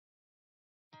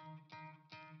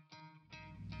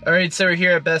Alright, so we're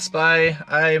here at Best Buy.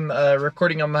 I'm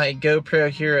recording on my GoPro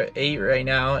Hero 8 right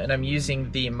now, and I'm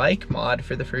using the mic mod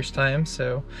for the first time,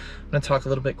 so I'm going to talk a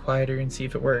little bit quieter and see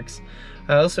if it works.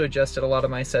 I also adjusted a lot of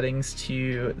my settings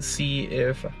to see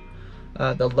if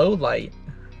the low light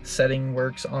setting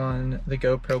works on the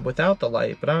GoPro without the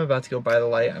light, but I'm about to go buy the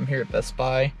light. I'm here at Best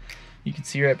Buy. You can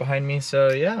see right behind me,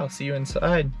 so yeah, I'll see you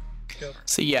inside.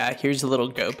 So yeah, here's a little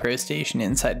GoPro station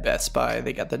inside Best Buy.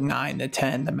 They got the 9, the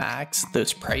 10, the Max.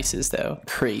 Those prices though,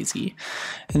 crazy.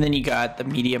 And then you got the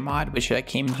media mod, which I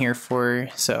came here for.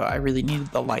 So I really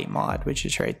needed the light mod, which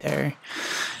is right there.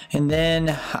 And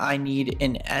then I need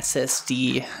an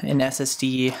SSD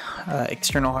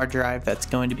external hard drive that's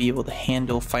going to be able to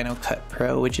handle Final Cut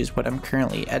Pro, which is what I'm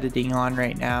currently editing on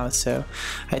right now. So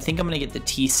I think I'm gonna get the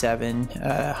T7,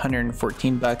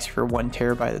 114 bucks for 1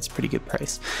 terabyte. That's a pretty good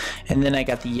price. And then I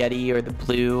got the Yeti or the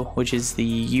Blue, which is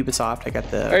the Ubisoft. I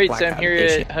got the Alright, so I'm Blackout here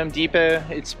edition. at Home Depot.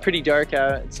 It's pretty dark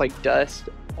out. It's like dusk.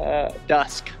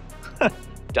 Dust.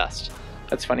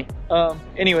 That's funny.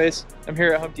 Anyways, I'm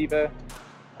here at Home Depot.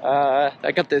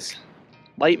 I got this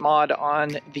light mod on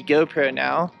the GoPro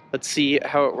now. Let's see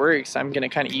how it works. I'm gonna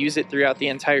kind of use it throughout the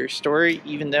entire story,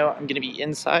 even though I'm gonna be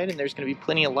inside and there's gonna be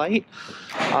plenty of light.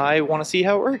 I wanna see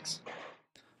how it works.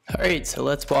 Alright, so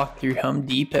let's walk through Home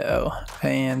Depot.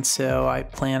 And so I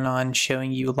plan on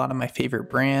showing you a lot of my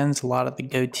favorite brands, a lot of the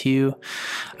go-to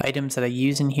items that I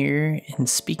use in here. And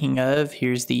speaking of,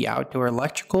 here's the outdoor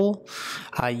electrical.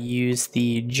 I use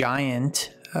the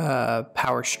Giant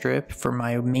power strip for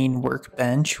my main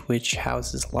workbench, which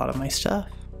houses a lot of my stuff.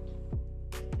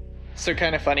 So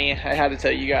kind of funny, I had to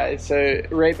tell you guys. So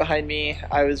right behind me,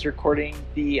 I was recording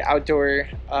the outdoor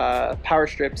power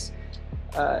strips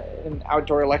and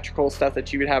outdoor electrical stuff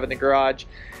that you would have in the garage.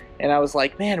 And I was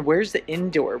like, man, where's the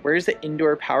indoor? Where's the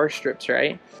indoor power strips,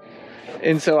 right?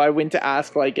 And so I went to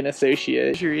ask like an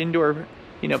associate, your indoor,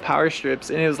 power strips,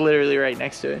 and it was literally right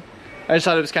next to it. I just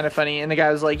thought it was kind of funny. And the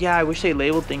guy was like, yeah, I wish they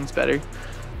labeled things better.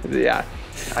 Yeah.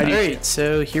 Alright,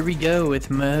 so here we go with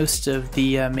most of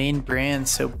the main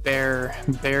brands. So Behr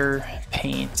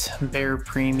paint, Behr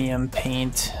premium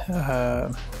paint,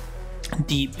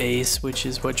 deep base, which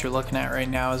is what you're looking at right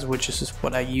now, which is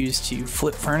what I use to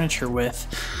flip furniture with.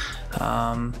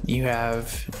 You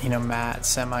have, matte,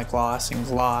 semi-gloss, and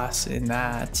gloss in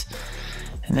that.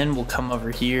 And then we'll come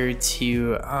over here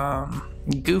to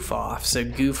Goof Off. So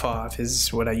Goof Off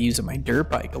is what I use on my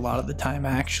dirt bike a lot of the time,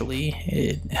 actually.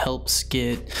 It helps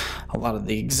get a lot of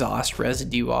the exhaust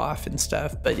residue off and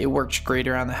stuff, but it works great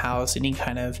around the house. Any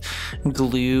kind of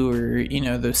glue or,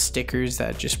 those stickers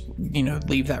that just,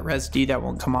 leave that residue that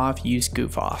won't come off, use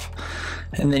Goof Off.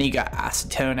 And then you got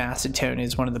acetone. Acetone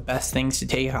is one of the best things to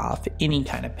take off any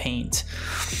kind of paint.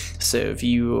 So if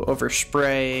you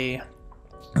overspray,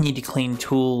 need to clean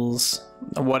tools,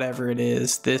 whatever it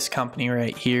is, this company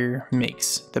right here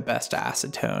makes the best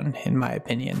acetone, in my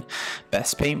opinion.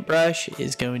 Best paintbrush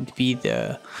is going to be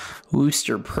the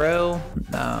Wooster Pro,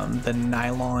 the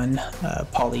nylon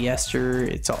polyester.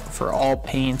 It's all for all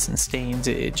paints and stains.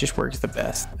 It just works the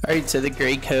best. All right, so the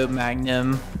Graco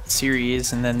Magnum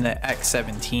series, and then the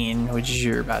X17, which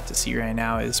you're about to see right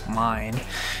now, is mine.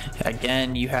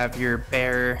 Again, you have your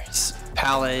Behr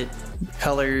palette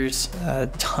colors,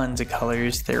 tons of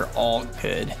colors. They're all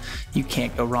good. You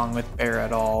can't go wrong with Behr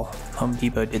at all. Home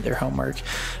Depot did their homework.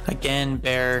 Again,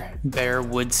 Behr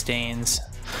wood stains,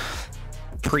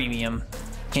 premium.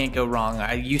 Can't go wrong.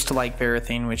 I used to like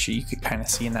Varathane, which you could kind of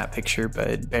see in that picture,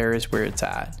 but Behr is where it's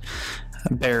at.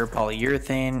 Behr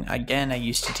polyurethane. Again, I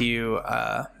used to do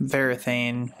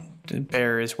Varathane.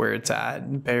 Behr is where it's at.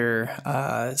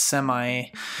 Behr semi,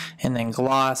 and then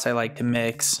gloss I like to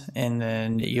mix, and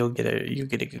then you'll get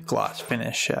a good gloss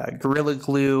finish. Gorilla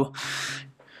Glue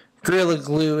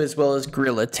as well as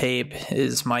Gorilla Tape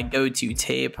is my go-to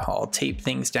tape. I'll tape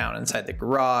things down inside the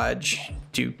garage,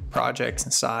 do projects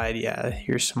inside. Yeah,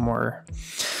 here's some more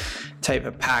type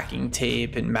of packing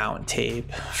tape and mount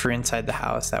tape for inside the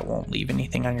house that won't leave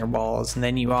anything on your walls. And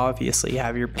then you obviously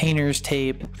have your painter's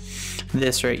tape.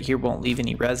 This right here won't leave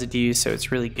any residue, so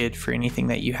it's really good for anything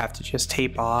that you have to just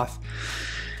tape off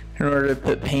in order to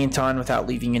put paint on without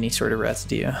leaving any sort of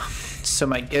residue. So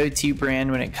my go-to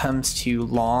brand when it comes to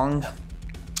long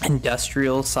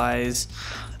industrial size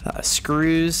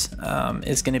screws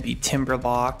is going to be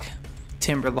Timberlock.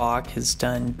 Timberlock has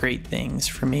done great things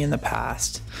for me in the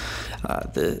past.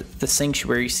 The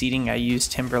sanctuary seating, I use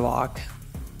Timberlock.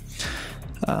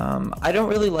 I don't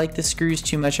really like the screws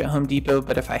too much at Home Depot,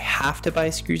 but if I have to buy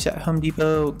screws at Home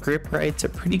Depot, Grip Right's a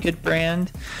pretty good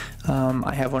brand.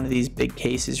 I have one of these big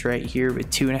cases right here with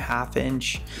 2.5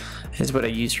 inch is what I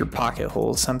use for pocket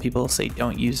holes. Some people say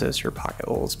don't use those for pocket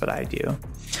holes, but I do.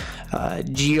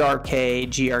 GRK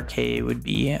would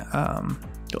be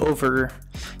over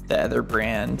the other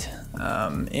brand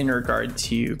in regard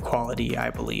to quality, I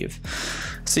believe.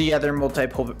 So yeah, their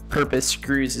multi-purpose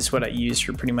screws is what I use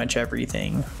for pretty much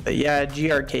everything. But yeah,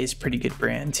 GRK is a pretty good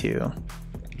brand too.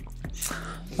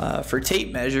 For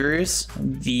tape measures,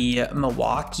 the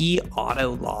Milwaukee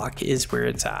Auto Lock is where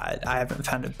it's at. I haven't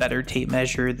found a better tape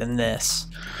measure than this.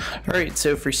 Alright,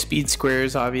 so for speed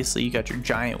squares, obviously you got your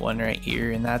giant one right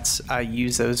here, and I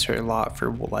use those for a lot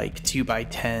for like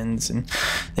 2x10s, and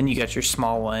then you got your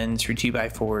small ones for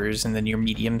 2x4s, and then your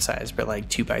medium size for like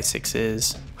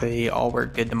 2x6s. They all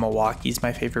work good. The Milwaukee's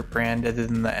my favorite brand other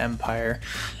than the Empire.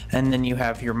 And then you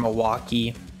have your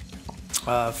Milwaukee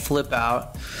flip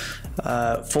out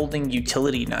folding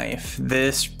utility knife.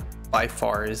 This by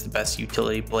far is the best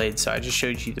utility blade. So I just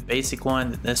showed you the basic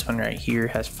one. This one right here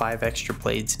has 5 extra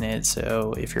blades in it,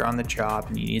 so if you're on the job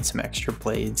and you need some extra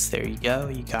blades, there you go,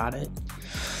 you got it.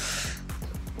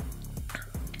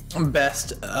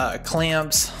 Best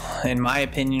clamps in my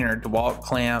opinion are DeWalt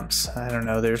clamps. I don't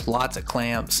know, there's lots of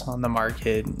clamps on the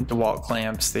market. DeWalt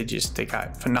clamps, they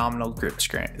got phenomenal grip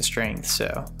strength.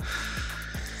 So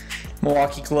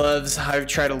Milwaukee gloves, I've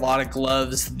tried a lot of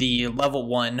gloves. The level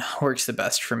 1 works the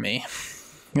best for me.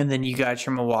 And then you got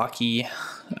your Milwaukee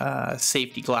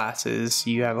safety glasses.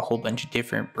 You have a whole bunch of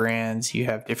different brands. You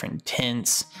have different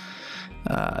tints.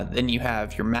 Then you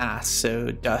have your masks, so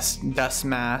dust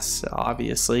masks,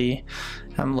 obviously.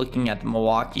 I'm looking at the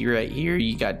Milwaukee right here.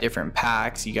 You got different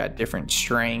packs, you got different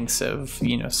strengths of,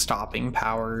 stopping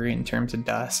power in terms of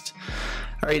dust.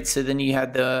 All right, so then you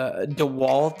have the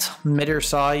DeWalt miter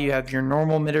saw. You have your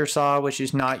normal miter saw, which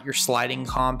is not your sliding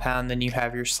compound. Then you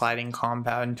have your sliding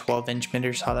compound 12-inch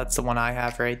miter saw. That's the one I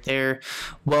have right there.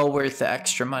 Well worth the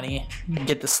extra money.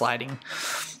 Get the sliding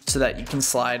so that you can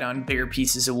slide on bigger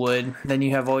pieces of wood. Then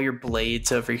you have all your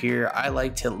blades over here. I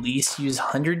like to at least use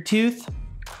 100 tooth.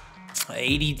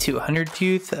 80 to 100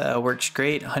 tooth works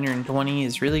great. 120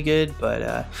 is really good,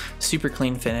 but super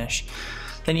clean finish.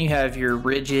 Then you have your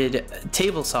rigid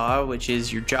table saw, which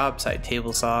is your job site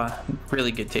table saw.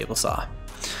 Really good table saw.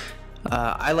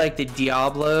 I like the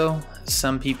Diablo.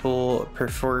 Some people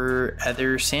prefer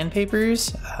other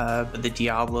sandpapers, but the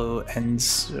Diablo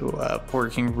ends up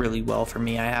working really well for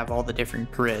me. I have all the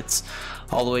different grits,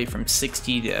 all the way from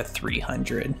 60 to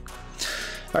 300.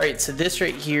 All right, so this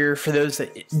right here, for those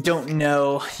that don't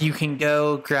know, you can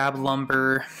go grab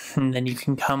lumber, and then you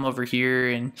can come over here,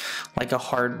 and like a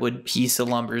hardwood piece of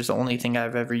lumber is the only thing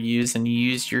I've ever used, and you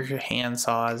use your hand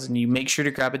saws, and you make sure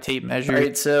to grab a tape measure. All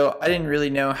right, so I didn't really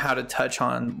know how to touch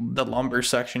on the lumber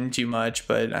section too much,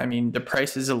 but I mean, the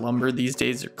prices of lumber these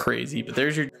days are crazy. But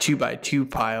there's your 2x2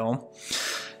 pile.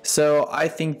 So I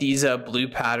think these blue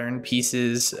pattern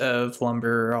pieces of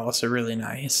lumber are also really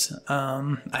nice.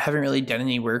 I haven't really done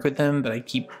any work with them, but I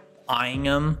keep eyeing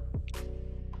them.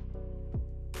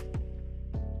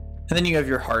 And then you have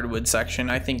your hardwood section.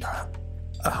 I think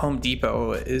Home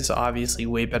Depot is obviously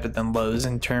way better than Lowe's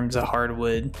in terms of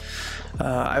hardwood.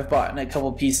 I've bought a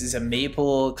couple pieces of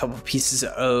maple, a couple pieces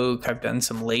of oak. I've done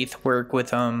some lathe work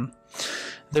with them.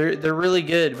 They're really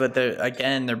good, but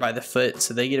they're by the foot,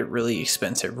 so they get it really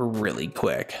expensive really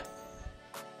quick.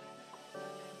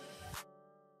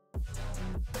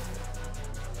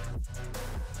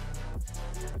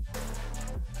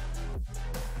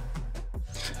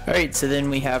 Alright, so then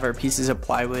we have our pieces of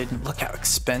plywood. Look how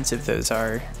expensive those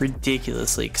are.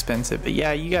 Ridiculously expensive. But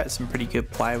yeah, you got some pretty good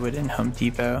plywood in Home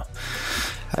Depot.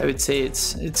 I would say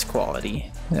it's quality.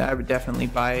 I would definitely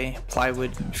buy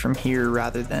plywood from here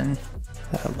rather than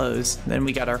Lowe's. Then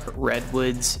we got our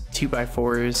redwoods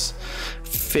 2x4s,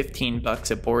 15 bucks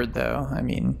a board though. I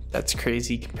mean, that's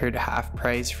crazy compared to half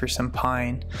price for some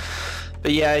pine.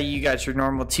 But yeah, you got your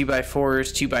normal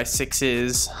 2x4s,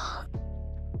 2x6s.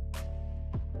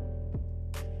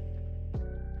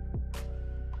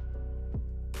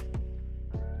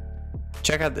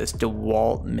 Check out this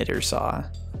DeWalt miter saw.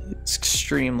 It's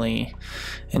extremely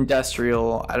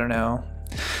industrial. I don't know.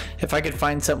 If I could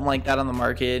find something like that on the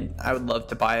market, I would love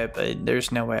to buy it, but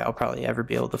there's no way I'll probably ever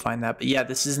be able to find that. But yeah,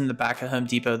 this is in the back of Home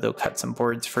Depot. They'll cut some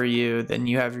boards for you. Then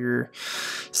you have your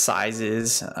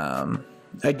sizes.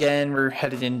 Again, we're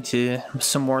headed into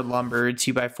some more lumber,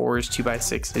 2x4s,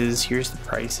 2x6s. Here's the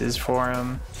prices for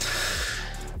them.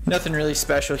 Nothing really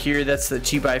special here. That's the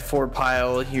 2x4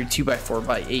 pile, your 2x4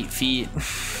 by 8 feet.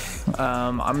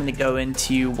 I'm going to go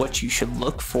into what you should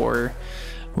look for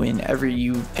whenever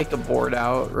you pick a board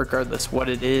out, regardless what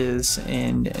it is,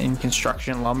 in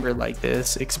construction lumber like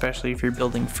this, especially if you're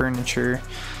building furniture.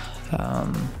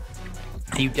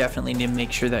 you definitely need to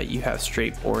make sure that you have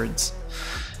straight boards,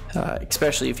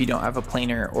 especially if you don't have a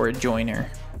planer or a joiner.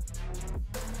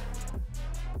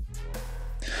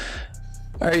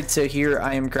 Alright, so here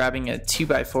I am grabbing a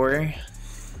 2x4.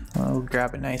 I'll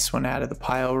grab a nice one out of the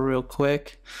pile real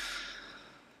quick.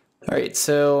 Alright,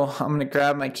 so I'm going to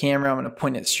grab my camera, I'm going to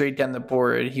point it straight down the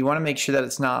board. You want to make sure that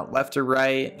it's not left or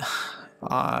right,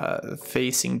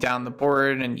 facing down the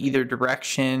board in either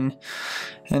direction.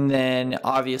 And then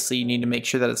obviously you need to make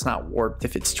sure that it's not warped.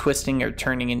 If it's twisting or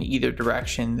turning in either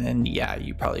direction, then yeah,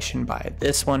 you probably shouldn't buy it.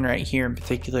 This one right here in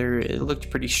particular, it looked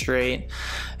pretty straight.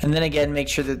 And then again, make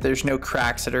sure that there's no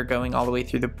cracks that are going all the way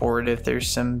through the board. If there's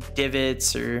some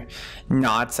divots or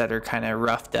knots that are kind of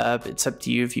roughed up, it's up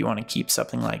to you if you want to keep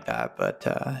something like that. But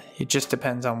it just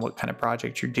depends on what kind of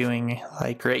project you're doing.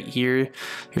 Like right here,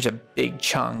 there's a big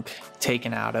chunk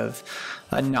taken out of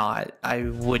a knot. I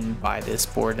wouldn't buy this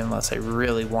board unless I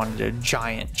really wanted a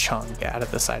giant chunk out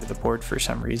of the side of the board for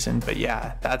some reason. But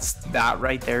yeah, that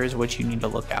right there is what you need to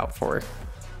look out for.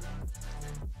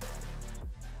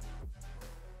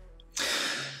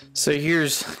 So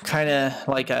here's kind of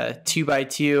like a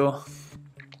 2x2.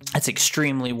 It's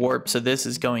extremely warped, so this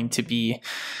is going to be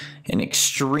an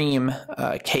extreme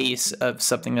case of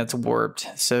something that's warped.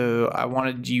 So I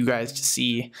wanted you guys to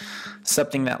see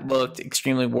something that looked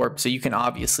extremely warped, so you can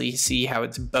obviously see how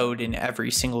it's bowed in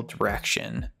every single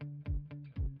direction.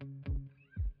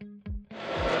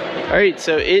 Alright,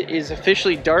 so it is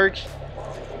officially dark.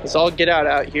 It's all get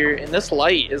out here, and this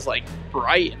light is like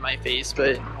bright in my face,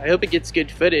 but I hope it gets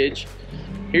good footage.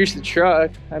 Here's the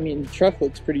truck. I mean, the truck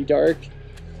looks pretty dark.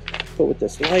 But with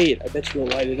this light, I bet you will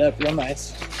light it up real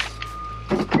nice.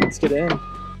 Let's get in.